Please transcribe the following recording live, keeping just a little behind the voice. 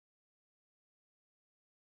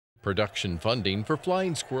Production funding for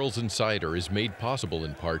Flying Squirrels Insider is made possible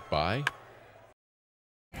in part by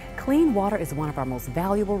Clean water is one of our most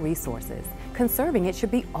valuable resources. Conserving it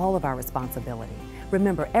should be all of our responsibility.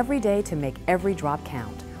 Remember every day to make every drop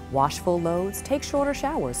count. Wash full loads, take shorter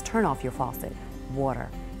showers, turn off your faucet.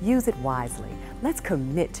 Water, use it wisely. Let's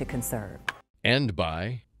commit to conserve. and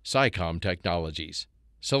by SciComm Technologies,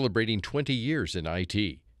 celebrating 20 years in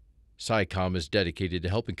IT. SciComm is dedicated to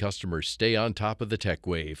helping customers stay on top of the tech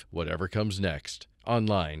wave, whatever comes next.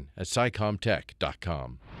 Online at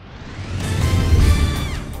scicommtech.com.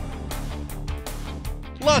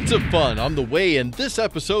 Lots of fun on the way in this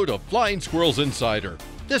episode of Flying Squirrels Insider.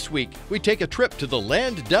 This week, we take a trip to the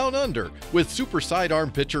land down under with super sidearm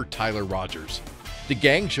pitcher Tyler Rogers. The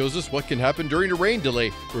gang shows us what can happen during a rain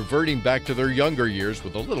delay, reverting back to their younger years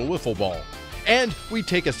with a little wiffle ball. And we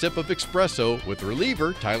take a sip of espresso with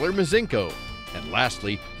reliever Tyler Mazinko. And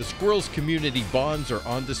lastly, the Squirrels community bonds are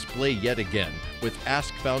on display yet again with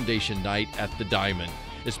Ask Foundation Night at the Diamond.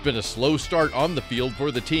 It's been a slow start on the field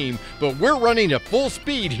for the team, but we're running at full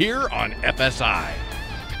speed here on FSI.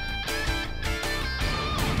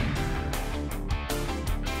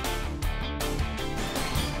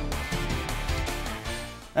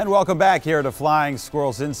 And welcome back here to Flying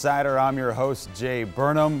Squirrels Insider. I'm your host, Jay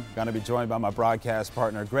Burnham. Going to be joined by my broadcast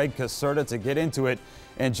partner, Greg Caserta, to get into it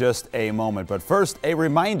in just a moment. But first, a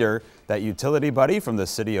reminder that Utility Buddy from the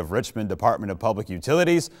City of Richmond Department of Public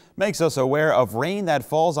Utilities makes us aware of rain that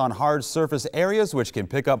falls on hard surface areas which can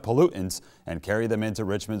pick up pollutants and carry them into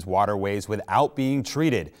Richmond's waterways without being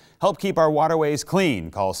treated. Help keep our waterways clean.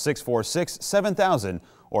 Call 646-7000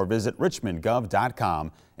 or visit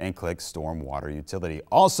richmondgov.com and click Stormwater Utility.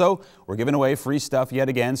 Also, we're giving away free stuff yet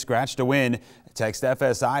again. Scratch to win. Text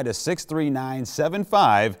FSI to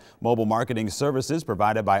 63975. Mobile marketing services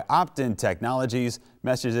provided by Optin Technologies.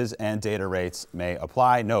 Messages and data rates may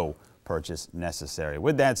apply. No purchase necessary.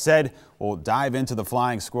 With that said, we'll dive into the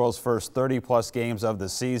Flying Squirrels' first 30-plus games of the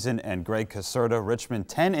season. And Greg Caserta, Richmond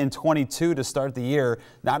 10-22 to start the year.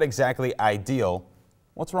 Not exactly ideal.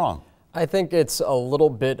 What's wrong? I think it's a little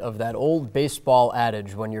bit of that old baseball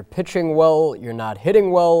adage, when you're pitching well, you're not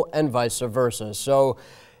hitting well, and vice versa. So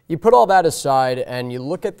you put all that aside and you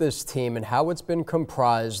look at this team and how it's been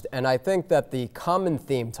comprised, and I think that the common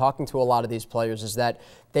theme, talking to a lot of these players, is that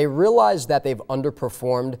they realize that they've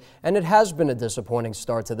underperformed, and it has been a disappointing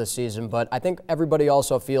start to the season, but I think everybody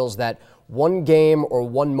also feels that one game or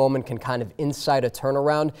one moment can kind of incite a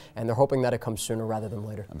turnaround, and they're hoping that it comes sooner rather than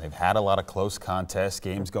later. And they've had a lot of close contests,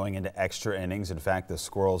 games going into extra innings. In fact, the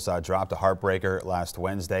Squirrels dropped a heartbreaker last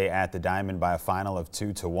Wednesday at the Diamond by a final of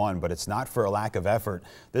 2-1, but it's not for a lack of effort.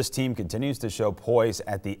 This team continues to show poise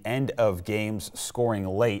at the end of games, scoring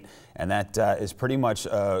late, and that is pretty much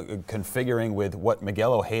configuring with what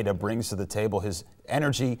Miguel Ojeda brings to the table. His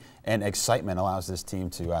energy and excitement allows this team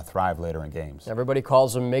to thrive later in games. Everybody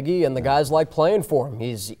calls him Miggy, and the guys like playing for him.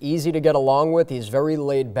 He's easy to get along with. He's very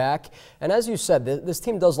laid back. And as you said, this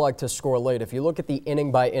team does like to score late. If you look at the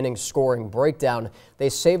inning-by-inning scoring breakdown, they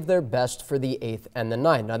save their best for the 8th and the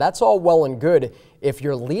 9th. Now, that's all well and good if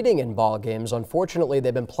you're leading in ball games. Unfortunately,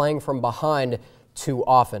 they've been playing from behind too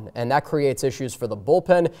often, and that creates issues for the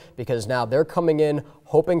bullpen because now they're coming in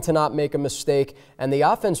hoping to not make a mistake, and the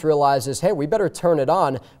offense realizes, hey, we better turn it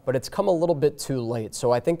on, but it's come a little bit too late.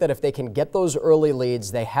 So I think that if they can get those early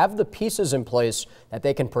leads, they have the pieces in place that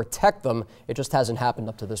they can protect them. It just hasn't happened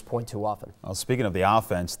up to this point too often. Well, speaking of the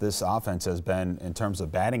offense, this offense has been, in terms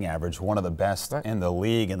of batting average, one of the best in the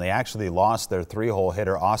league, and they actually lost their 3-hole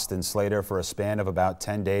hitter, Austin Slater, for a span of about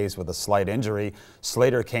 10 days with a slight injury.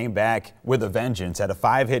 Slater came back with a vengeance, had a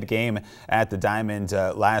 5-hit game at the Diamond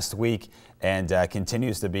last week, and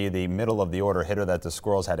continues to be the middle-of-the-order hitter that the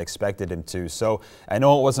Squirrels had expected him to. So I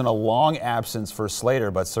know it wasn't a long absence for Slater,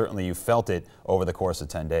 but certainly you felt it over the course of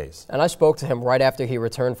 10 days. And I spoke to him right after he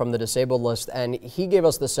returned from the disabled list, and he gave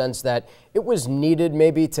us the sense that it was needed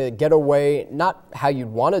maybe to get away, not how you'd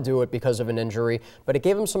want to do it because of an injury, but it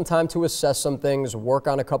gave him some time to assess some things, work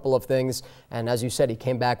on a couple of things, and as you said, he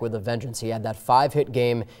came back with a vengeance. He had that 5-hit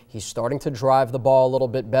game. He's starting to drive the ball a little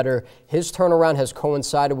bit better. His turnaround has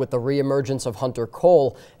coincided with the reemergence of Hunter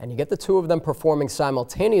Cole, and you get the two of them performing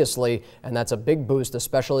simultaneously, and that's a big boost,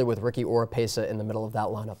 especially with Ricky Oropesa in the middle of that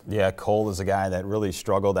lineup. Yeah, Cole is a guy that really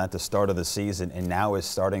struggled at the start of the season and now is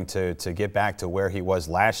starting to get back to where he was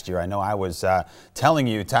last year. I know I was telling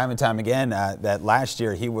you time and time again that last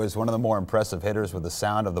year he was one of the more impressive hitters with the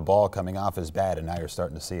sound of the ball coming off his bat, and now you're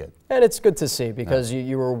starting to see it. And it's good to see because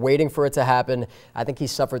you were waiting for it to happen. I think he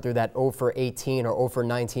suffered through that 0 for 18 or 0 for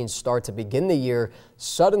 19 start to begin the year.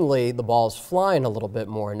 Suddenly, the ball ball's flying a little bit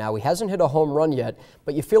more. Now, he hasn't hit a home run yet,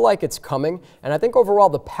 but you feel like it's coming. And I think overall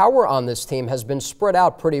the power on this team has been spread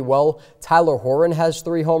out pretty well. Tyler Horan has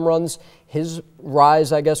 3 home runs. His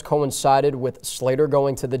rise, I guess, coincided with Slater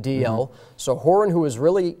going to the DL. So Horan, who was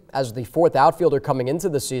really, as the 4th outfielder coming into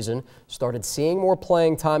the season, started seeing more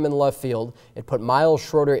playing time in left field. It put Miles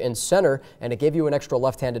Schroeder in center, and it gave you an extra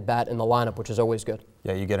left-handed bat in the lineup, which is always good.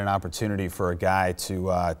 Yeah, you get an opportunity for a guy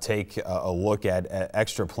to take a look at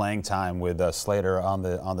extra playing time with Slater on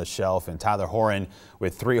the shelf, and Tyler Horan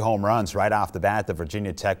with 3 home runs right off the bat, the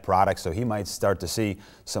Virginia Tech product. So he might start to see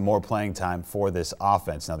some more playing time for this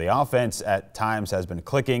offense. Now, the offense at times has been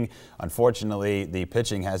clicking. Unfortunately, the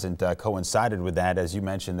pitching hasn't coincided with that. As you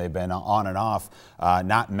mentioned, they've been on and off,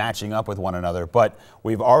 not matching up with one another. But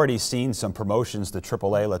we've already seen some promotions to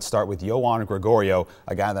AAA. Let's start with Yohan Gregorio,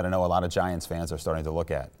 a guy that I know a lot of Giants fans are starting to look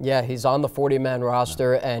at. Yeah, he's on the 40-man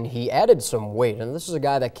roster, and he added some weight. And this is a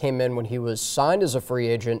guy that came in when he was signed as a free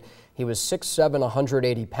agent. He was 6'7",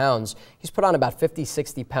 180 pounds. He's put on about 50,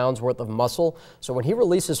 60 pounds worth of muscle. So when he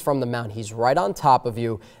releases from the mound, he's right on top of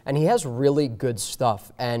you, and he has really good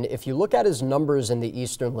stuff. And if you look at his numbers in the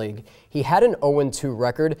Eastern League, he had an 0-2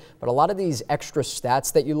 record, but a lot of these extra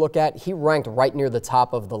stats that you look at, he ranked right near the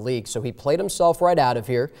top of the league. So he played himself right out of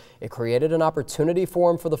here. It created an opportunity for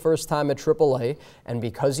him for the first time at AAA, and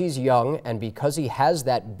because he's young and because he has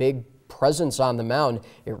that big presence on the mound,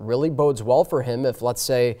 it really bodes well for him if, let's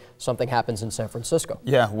say, something happens in San Francisco.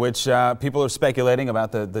 Yeah, which people are speculating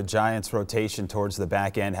about the Giants' rotation towards the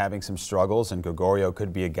back end having some struggles, and Gregorio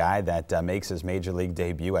could be a guy that makes his major league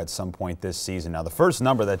debut at some point this season. Now, the first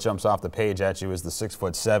number that jumps off the page at you is the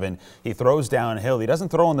 6'7". He throws downhill. He doesn't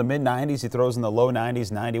throw in the mid-90s. He throws in the low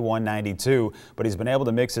 90s, 91, 92, but he's been able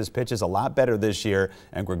to mix his pitches a lot better this year,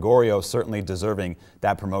 and Gregorio certainly deserving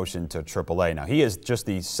that promotion to AAA. Now, he is just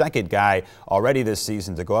the second guy already this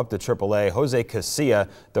season to go up to AAA. Jose Casilla,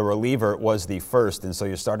 the reliever, was the first, and so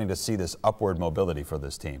you're starting to see this upward mobility for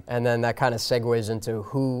this team. And then that kind of segues into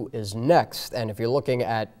who is next. And if you're looking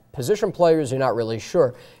at position players, you're not really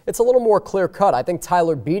sure. It's a little more clear-cut. I think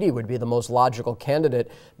Tyler Beede would be the most logical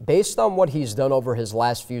candidate based on what he's done over his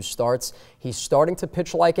last few starts. He's starting to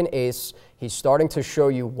pitch like an ace. He's starting to show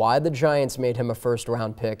you why the Giants made him a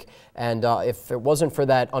first-round pick. And if it wasn't for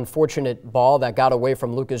that unfortunate ball that got away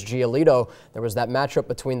from Lucas Giolito, there was that matchup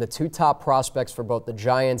between the 2 top prospects for both the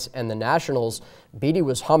Giants and the Nationals. Beede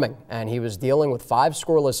was humming, and he was dealing with 5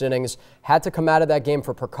 scoreless innings, had to come out of that game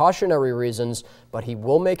for precautionary reasons, but he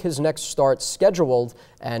will make his next start scheduled,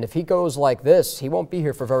 and if he goes like this, he won't be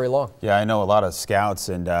here for very long. Yeah, I know a lot of scouts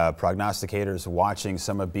and prognosticators watching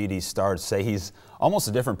some of Beede's starts say he's almost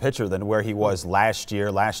a different pitcher than where he was last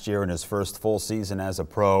year. Last year in his first full season as a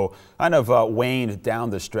pro, kind of waned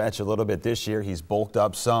down the stretch a little bit. This year he's bulked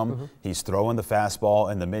up some. He's throwing the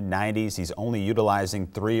fastball in the mid-90s. He's only utilizing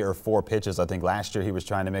 3 or 4 pitches. I think last year he was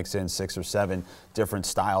trying to mix in 6 or 7 different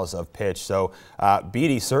styles of pitch. So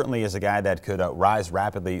Beede certainly is a guy that could rise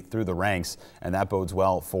rapidly through the ranks, and that bodes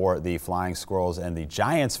well for the Flying Squirrels and the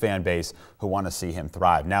Giants fan base who want to see him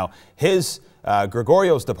thrive. Now,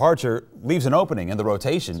 Gregorio's departure leaves an opening in the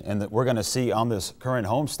rotation, and that we're going to see on this current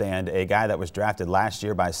homestand a guy that was drafted last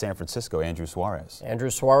year by San Francisco, Andrew Suarez.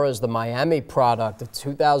 Andrew Suarez, the Miami product, a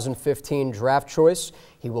 2015 draft choice.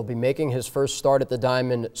 He will be making his first start at the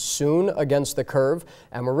diamond soon against the Curve,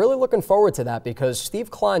 and we're really looking forward to that because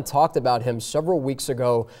Steve Klein talked about him several weeks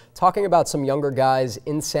ago, talking about some younger guys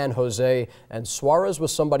in San Jose, and Suarez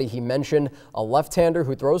was somebody he mentioned, a left-hander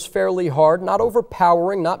who throws fairly hard, not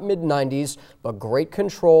overpowering, not mid-90s, but great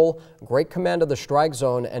control, great command of the strike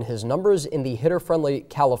zone, and his numbers in the hitter-friendly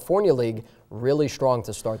California League really strong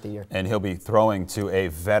to start the year. And he'll be throwing to a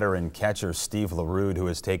veteran catcher, Steve LaRude, who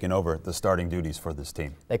has taken over the starting duties for this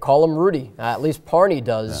team. They call him Rudy, at least Parney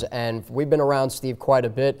does, and we've been around Steve quite a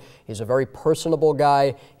bit. He's a very personable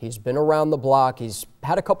guy. He's been around the block. He's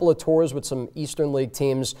had a couple of tours with some Eastern League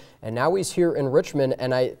teams, and now he's here in Richmond,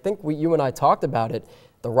 and I think you and I talked about it.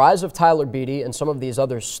 The rise of Tyler Beede and some of these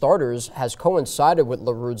other starters has coincided with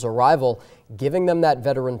LaRude's arrival, giving them that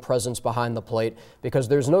veteran presence behind the plate because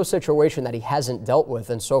there's no situation that he hasn't dealt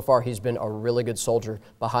with, and so far he's been a really good soldier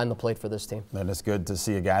behind the plate for this team. And it's good to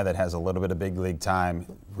see a guy that has a little bit of big league time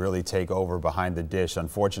really take over behind the dish.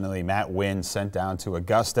 Unfortunately, Matt Wynn sent down to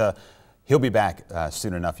Augusta. He'll be back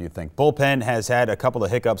soon enough, you'd think. Bullpen has had a couple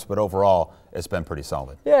of hiccups, but overall, it's been pretty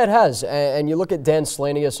solid. Yeah, it has. And you look at Dan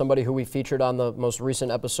Slaney as somebody who we featured on the most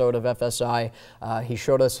recent episode of FSI. He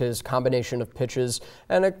showed us his combination of pitches.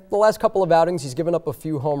 And the last couple of outings, he's given up a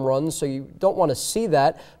few home runs, so you don't want to see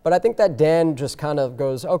that. But I think that Dan just kind of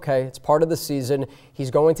goes, okay, it's part of the season.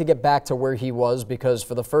 He's going to get back to where he was because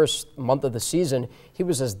for the first month of the season, he he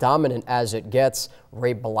was as dominant as it gets.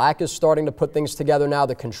 Ray Black is starting to put things together now.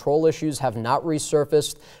 The control issues have not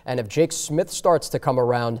resurfaced. And if Jake Smith starts to come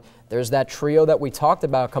around, there's that trio that we talked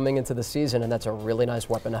about coming into the season, and that's a really nice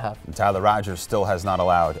weapon to have. And Tyler Rogers still has not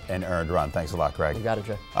allowed an earned run. Thanks a lot, Greg. You got it,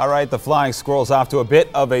 Jay. All right, the Flying Squirrels off to a bit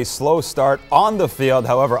of a slow start on the field.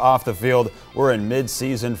 However, off the field, we're in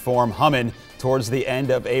mid-season form, humming towards the end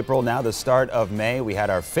of April, now the start of May. We had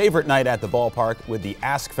our favorite night at the ballpark with the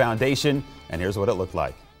Ask Foundation, and here's what it looked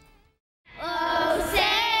like.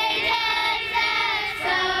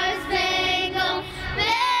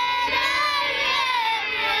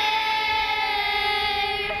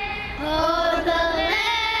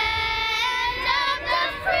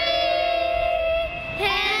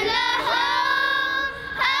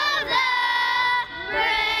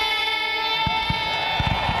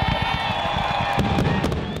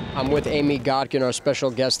 I'm with Amy Godkin, our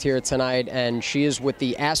special guest here tonight, and she is with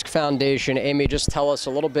the Ask Foundation. Amy, just tell us a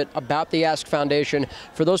little bit about the Ask Foundation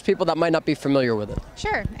for those people that might not be familiar with it.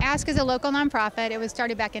 Sure. Ask is a local nonprofit. It was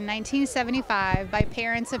started back in 1975 by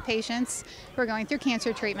parents of patients who were going through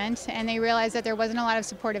cancer treatment, and they realized that there wasn't a lot of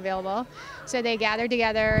support available. So they gathered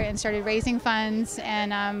together and started raising funds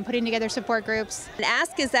and putting together support groups. And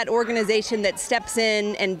Ask is that organization that steps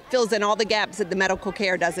in and fills in all the gaps that the medical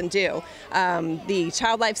care doesn't do. The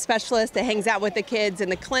child life specialist that hangs out with the kids in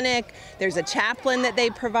the clinic, there's a chaplain that they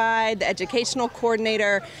provide, the educational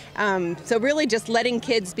coordinator, so really just letting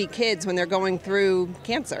kids be kids when they're going through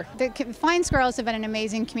cancer. The Flying Squirrels have been an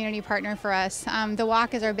amazing community partner for us. The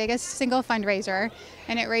walk is our biggest single fundraiser,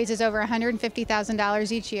 and it raises over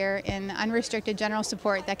 $150,000 each year in unrestricted general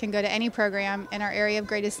support that can go to any program in our area of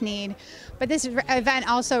greatest need. But this event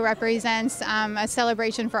also represents a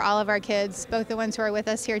celebration for all of our kids, both the ones who are with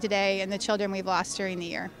us here today and the children we've lost during the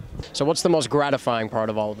year. So what's the most gratifying part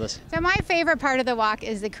of all of this? So my favorite part of the walk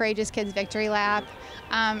is the Courageous Kids Victory Lap.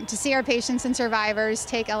 To see our patients and survivors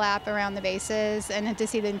take a lap around the bases and to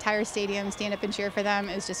see the entire stadium stand up and cheer for them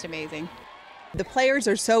is just amazing. The players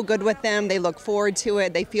are so good with them. They look forward to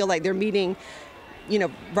it. They feel like they're meeting,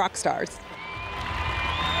 rock stars.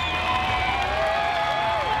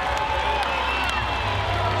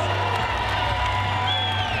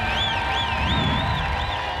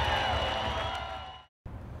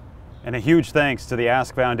 And a huge thanks to the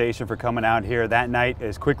Ask Foundation for coming out here. That night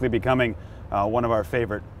is quickly becoming one of our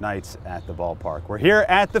favorite nights at the ballpark. We're here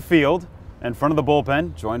at the field in front of the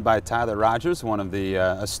bullpen, joined by Tyler Rogers, one of the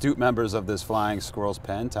astute members of this Flying Squirrels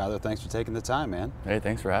pen. Tyler, thanks for taking the time, man. Hey,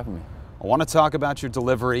 thanks for having me. I want to talk about your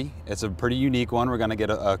delivery. It's a pretty unique one. We're going to get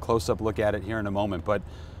a close-up look at it here in a moment. But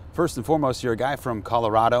first and foremost, you're a guy from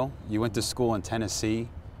Colorado. You went to school in Tennessee.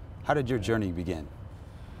 How did your journey begin?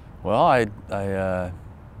 Well, I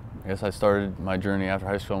guess I started my journey after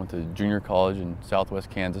high school. I went to junior college in Southwest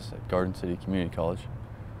Kansas at Garden City Community College.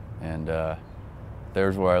 And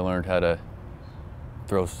there's where I learned how to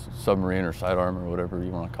throw submarine or sidearm or whatever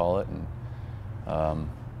you want to call it. And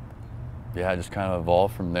yeah, I just kind of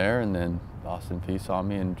evolved from there. And then Austin P saw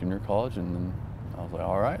me in junior college, and then I was like,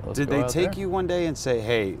 all right, let's go out there. Did they take you one day and say,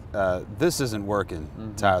 hey, this isn't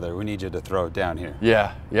working, Tyler, we need you to throw it down here?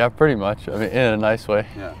 Yeah, pretty much. I mean, in a nice way.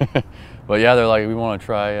 Yeah. But yeah, they're like, we want to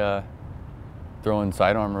try throwing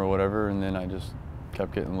sidearm or whatever, and then I just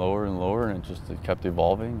kept getting lower and lower, and it kept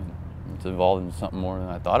evolving, and it's evolved into something more than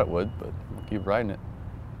I thought it would, but we'll keep riding it.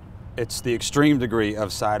 It's the extreme degree of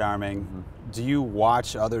sidearming. Do you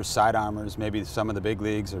watch other sidearmers, maybe some of the big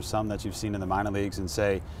leagues or some that you've seen in the minor leagues, and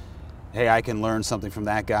say, hey, I can learn something from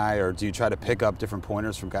that guy, or do you try to pick up different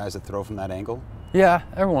pointers from guys that throw from that angle? Yeah,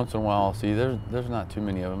 every once in a while I'll see. There's not too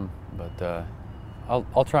many of them, but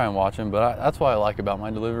I'll try and watch them. But that's what I like about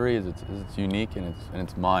my delivery is it's unique and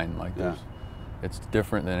it's mine. Like it's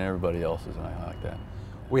different than everybody else's, and I like that.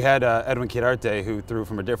 We had Edwin Quirarte, who threw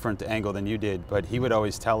from a different angle than you did, but he would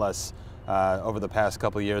always tell us over the past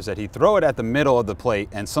couple of years that he'd throw it at the middle of the plate,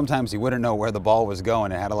 and sometimes he wouldn't know where the ball was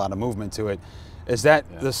going. It had a lot of movement to it. Is that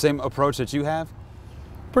the same approach that you have?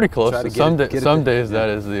 Pretty close. Some days yeah. That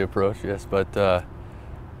is the approach, yes. But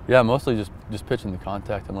yeah, mostly just pitching the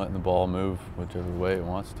contact and letting the ball move whichever way it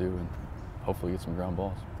wants to, and hopefully get some ground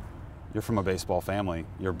balls. You're from a baseball family.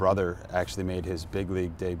 Your brother actually made his big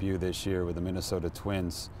league debut this year with the Minnesota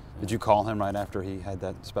Twins. Did you call him right after he had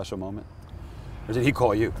that special moment? Or did he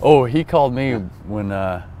call you? Oh, he called me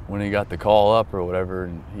when he got the call up or whatever,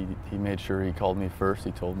 and he made sure he called me first.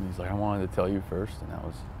 He told me, he's like, I wanted to tell you first,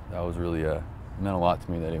 and that was really meant a lot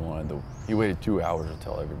to me that he waited 2 hours to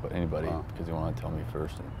tell anybody Wow. because he wanted to tell me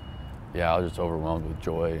first. And yeah, I was just overwhelmed with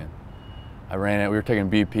joy, and I ran it. We were taking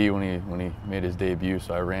BP when he made his debut,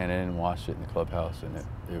 so I ran in and watched it in the clubhouse, and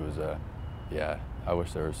it was yeah. I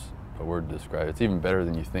wish there was a word to describe it. It's even better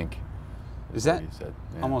than you think. Is that he said.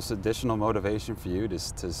 Yeah. almost additional motivation for you to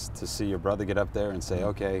see your brother get up there and say,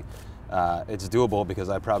 okay, it's doable, because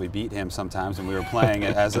I probably beat him sometimes when we were playing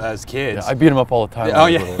as kids. Yeah, I beat him up all the time. Oh,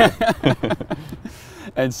 yeah.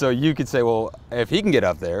 And so you could say, well, if he can get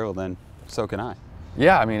up there, well, then so can I.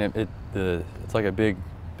 Yeah, I mean, it's like a big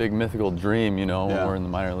mythical dream, you know, when Yeah. we're in the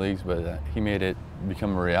minor leagues, but he made it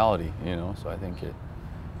become a reality, you know, so I think it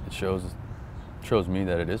shows me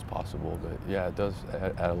that it is possible, but yeah, it does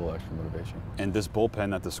add a little extra motivation. And this bullpen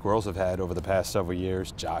that the Squirrels have had over the past several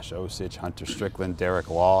years, Josh Osich, Hunter Strickland, Derek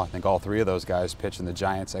Law, I think all three of those guys pitched in the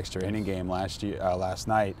Giants extra inning game last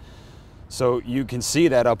night. So you can see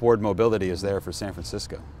that upward mobility is there for San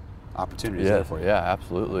Francisco. Opportunities there for you. Yeah,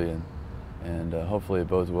 absolutely, and hopefully it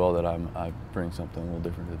bodes well that I bring something a little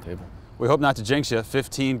different to the table. We hope not to jinx you.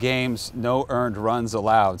 15 games, no earned runs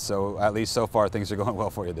allowed, so at least so far things are going well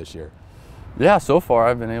for you this year. Yeah, so far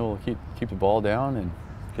I've been able to keep the ball down and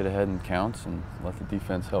get ahead in counts and let the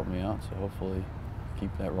defense help me out. So hopefully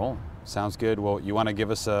keep that rolling. Sounds good. Well, you want to give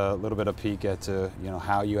us a little bit of peek at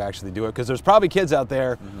how you actually do it, because there's probably kids out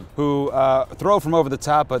there who throw from over the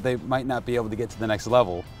top, but they might not be able to get to the next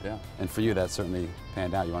level. Yeah. And for you, that certainly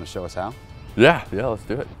panned out. You want to show us how? Yeah, let's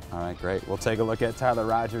do it. All right, great. We'll take a look at Tyler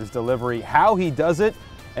Rogers' delivery, how he does it,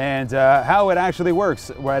 and how it actually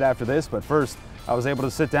works right after this. But first, I was able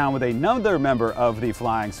to sit down with another member of the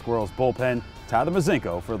Flying Squirrels bullpen, Tyler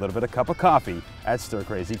Mazinko, for a little bit of cup of coffee at Stir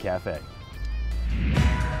Crazy Cafe.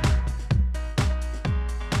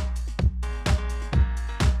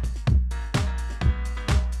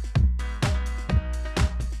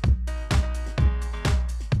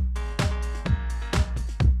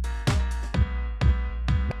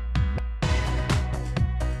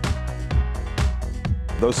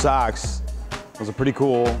 Those socks, those are pretty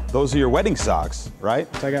cool. Those are your wedding socks, right?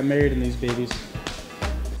 So I got married in these babies.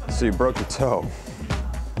 So you broke your toe,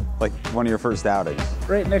 like one of your first outings.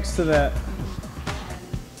 Right next to that,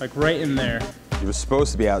 like right in there. You were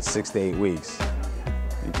supposed to be out 6 to 8 weeks.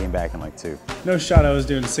 You came back in like 2. No shot I was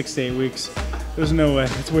doing 6 to 8 weeks. There's no way,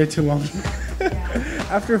 it's way too long.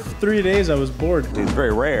 After 3 days, I was bored. It's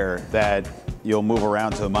very rare that you'll move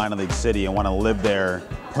around to a minor league city and want to live there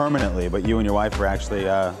permanently, but you and your wife are actually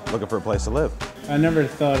looking for a place to live. I never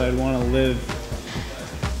thought I'd want to live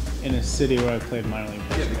in a city where I played minor league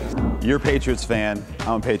baseball. You're a Patriots fan,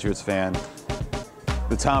 I'm a Patriots fan.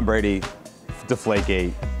 The Tom Brady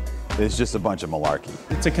Deflategate is just a bunch of malarkey.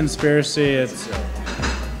 It's a conspiracy.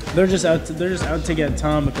 They're just out to get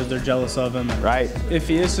Tom because they're jealous of him. And right. If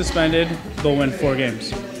he is suspended, they'll win 4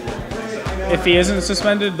 games. If he isn't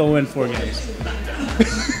suspended, they'll win 4 games.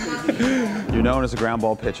 You're known as a ground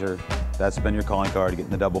ball pitcher. That's been your calling card,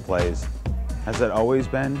 getting the double plays. Has that always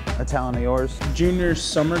been a talent of yours? Junior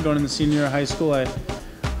summer, going into senior year of high school,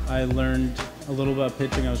 I learned a little about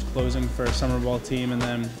pitching. I was closing for a summer ball team, and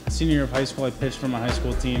then senior year of high school, I pitched for my high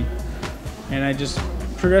school team. And I just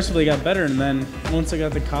progressively got better, and then once I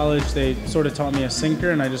got to college, they sort of taught me a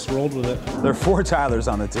sinker, and I just rolled with it. There are 4 Tylers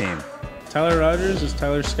on the team. Tyler Rogers is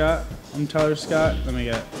Tyler Scott. I'm Tyler Scott. Then we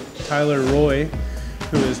got Tyler Roy,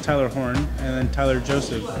 who is Tyler Horn, and then Tyler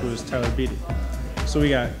Joseph, who is Tyler Beatty. So we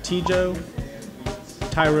got T-Joe,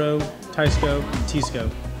 Tyro, Tysco, and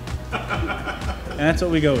T-Sco. And that's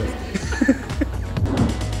what we go with.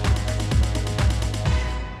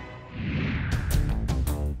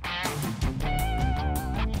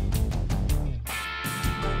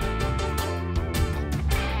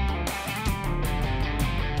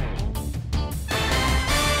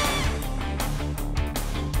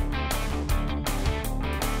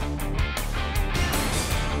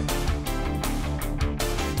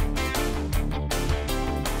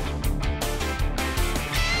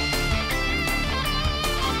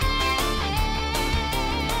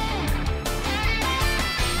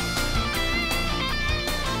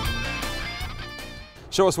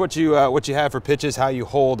 Show us what you have for pitches, how you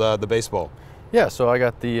hold the baseball. Yeah, so I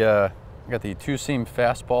got the 2-seam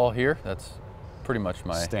fastball here. That's pretty much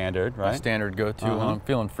my standard, right? My standard go-to. When I'm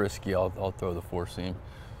feeling frisky, I'll throw the 4-seam,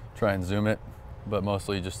 try and zoom it, but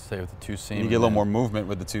mostly just stay with the 2-seam. You get a little more movement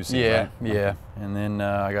with the 2-seam, yeah, right? Yeah. And then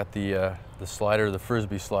I got the slider, the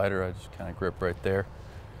frisbee slider. I just kind of grip right there.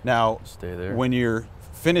 Now, stay there. When you're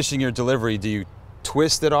finishing your delivery, do you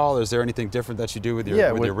twist at all? Is there anything different that you do with your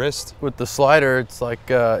your wrist? With the slider, it's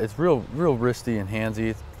like it's real wristy and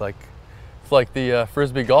handsy. It's like the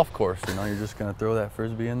frisbee golf course. You know, you're just gonna throw that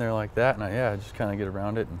frisbee in there like that, and I just kind of get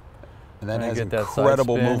around it, and that has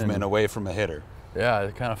incredible movement away from a hitter. Yeah,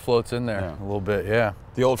 it kind of floats in there a little bit. Yeah.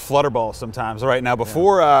 The old flutter ball sometimes. All right, now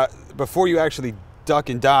before you actually duck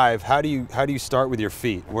and dive, how do you start with your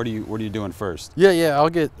feet? What are you doing first? Yeah.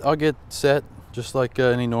 I'll get set just like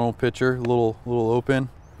any normal pitcher, a little open,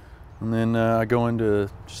 and then I go into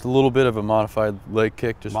just a little bit of a modified leg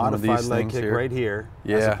kick, just one of these modified leg things kick here. right here,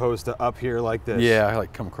 Yeah. as opposed to up here like this. Yeah, I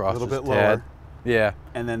like come across a little just bit a tad. lower. Yeah.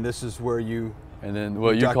 And then this is where you. And then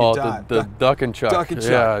what you duck call and it, the duck and chuck. Duck and chuck.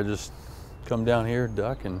 Yeah, I just come down here,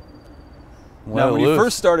 duck, and let Now, it when you loose.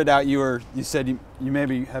 first started out, you said you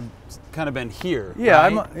maybe have kind of been here. Yeah,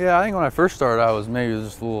 right? I think when I first started, I was maybe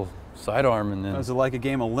just a little sidearm, and then Was it like a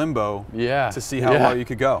game of limbo? Yeah. To see how low you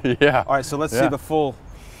could go. Yeah. All right, so let's Yeah. see the full.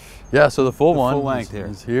 Yeah, so the full one length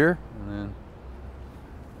is here, and then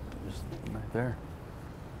just right there.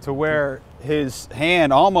 To where his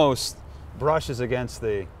hand almost brushes against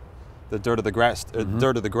the dirt of the grass.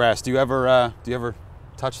 Dirt of the grass. Do you ever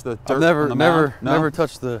touch the dirt? I've on the mound? No? never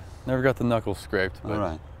touched never got the knuckles scraped, but All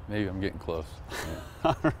right. maybe I'm getting close.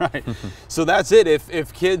 All right. So that's it.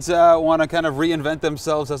 If kids want to kind of reinvent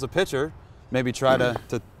themselves as a pitcher, maybe try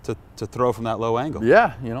to throw from that low angle.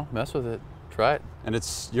 Yeah, mess with it. Try it.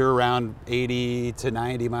 And you're around 80 to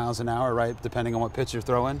 90 miles an hour, right? Depending on what pitch you're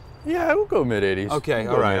throwing. Yeah, we'll go mid-80s. Okay,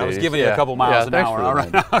 We'll all go right. I was mid-80s. giving you a couple miles an thanks hour. for All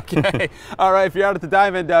reminding. right. Okay. All right. If you're out at the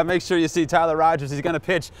Diamond, make sure you see Tyler Rogers. He's going to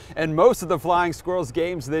pitch in most of the Flying Squirrels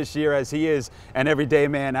games this year, as he is an everyday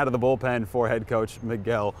man out of the bullpen for head coach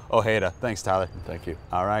Miguel Ojeda. Thanks, Tyler. Thank you.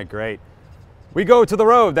 All right, great. We go to the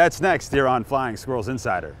road. That's next here on Flying Squirrels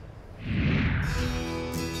Insider.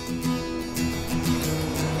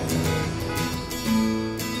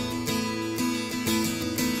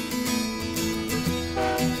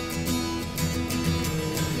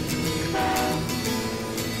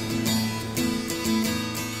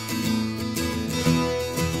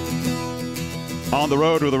 On the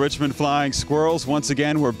road with the Richmond Flying Squirrels. Once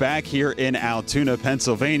again, we're back here in Altoona,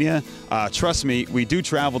 Pennsylvania. Trust me, we do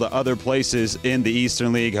travel to other places in the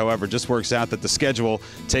Eastern League. However, it just works out that the schedule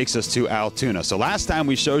takes us to Altoona. So last time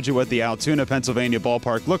we showed you what the Altoona, Pennsylvania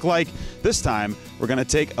ballpark looked like. This time, we're going to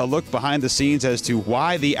take a look behind the scenes as to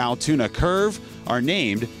why the Altoona Curve are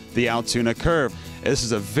named the Altoona Curve. This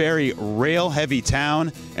is a very rail-heavy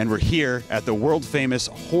town, and we're here at the world-famous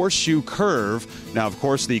Horseshoe Curve. Now, of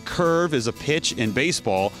course, the curve is a pitch in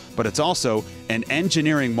baseball, but it's also an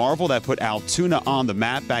engineering marvel that put Altoona on the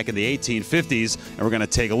map back in the 1850s, and we're going to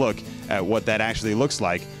take a look at what that actually looks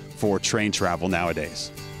like for train travel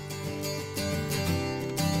nowadays.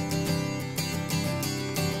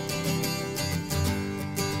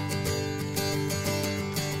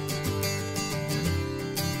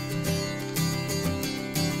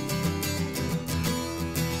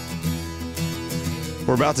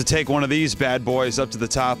 We're about to take one of these bad boys up to the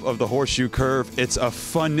top of the Horseshoe Curve. It's a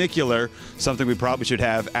funicular, something we probably should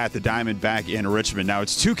have at the Diamond back in Richmond. Now,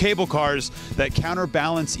 it's two cable cars that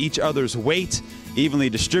counterbalance each other's weight, evenly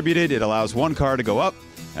distributed. It allows one car to go up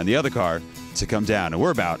and the other car to come down. And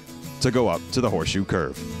we're about to go up to the Horseshoe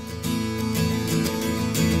Curve.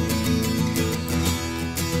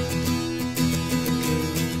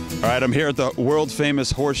 All right, I'm here at the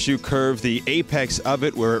world-famous Horseshoe Curve, the apex of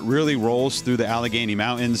it, where it really rolls through the Allegheny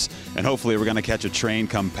Mountains, and hopefully we're going to catch a train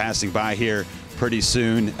come passing by here pretty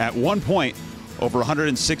soon. At one point, over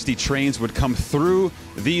 160 trains would come through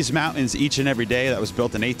these mountains each and every day. That was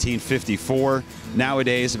built in 1854.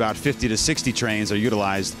 Nowadays, about 50 to 60 trains are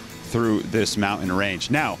utilized through this mountain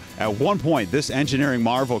range. Now, at one point, this engineering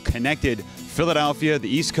marvel connected Philadelphia, the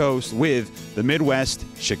East Coast, with the Midwest,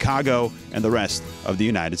 Chicago, and the rest of the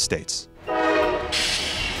United States.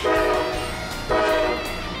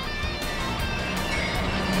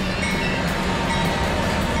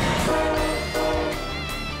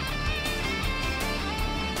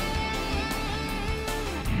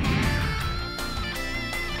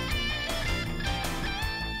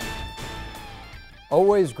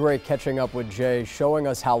 Always great catching up with Jay, showing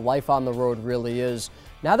us how life on the road really is.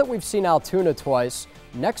 Now that we've seen Altoona twice,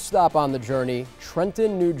 next stop on the journey,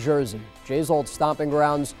 Trenton, New Jersey. Jay's old stomping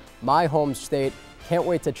grounds, my home state. Can't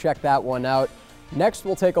wait to check that one out. Next,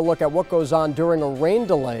 we'll take a look at what goes on during a rain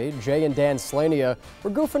delay. Jay and Dan Slania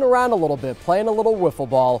were goofing around a little bit, playing a little wiffle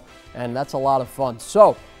ball, and that's a lot of fun.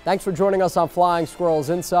 So, thanks for joining us on Flying Squirrels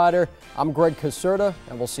Insider. I'm Greg Caserta,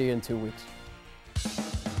 and we'll see you in 2 weeks.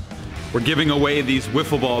 We're giving away these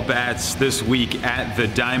wiffle ball bats this week at the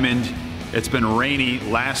Diamond. It's been rainy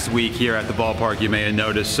last week here at the ballpark, you may have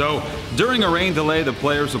noticed. So during a rain delay, the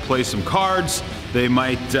players will play some cards. They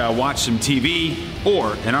might watch some TV,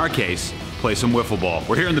 or in our case, play some wiffle ball.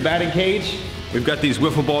 We're here in the batting cage. We've got these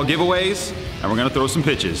wiffle ball giveaways, and we're gonna throw some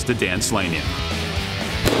pitches to Dan Slania.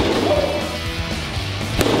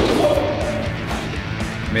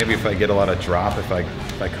 Maybe if I get a lot of drop, if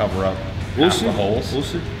I cover up We'll see. The holes. We'll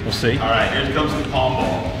see. We'll see. All right, here comes the palm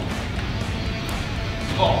ball.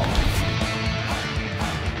 Oh.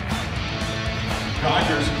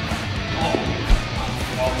 Rogers. Oh.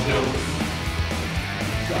 Ball two.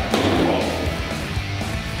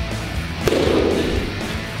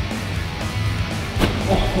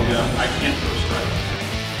 Oh, yeah. I can't throw strikes.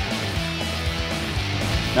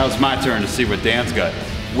 Now it's my turn to see what Dan's got.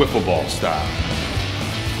 Wiffle ball style.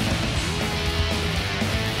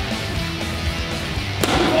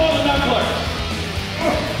 Oh, the knuckler.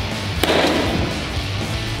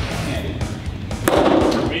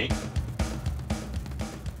 For me.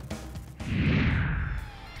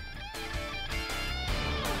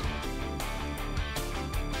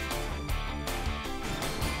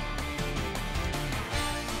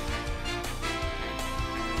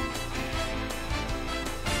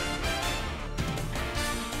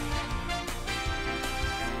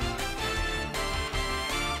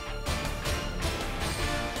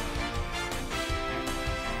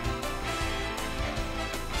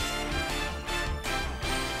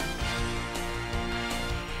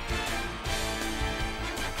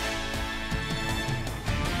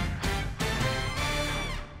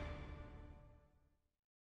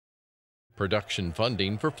 Production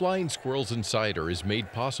funding for Flying Squirrels Insider is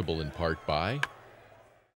made possible in part by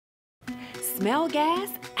Smell gas?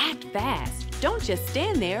 Act fast. Don't just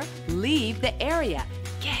stand there. Leave the area.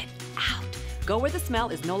 Get out. Go where the smell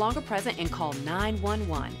is no longer present and call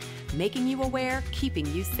 911. Making you aware, keeping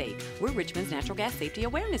you safe. We're Richmond's Natural Gas Safety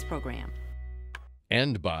Awareness Program.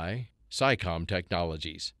 and by SciComm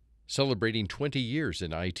Technologies, celebrating 20 years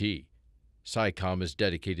in IT. SciComm is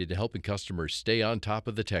dedicated to helping customers stay on top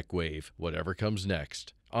of the tech wave, whatever comes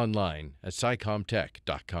next. Online at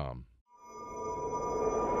scicommtech.com.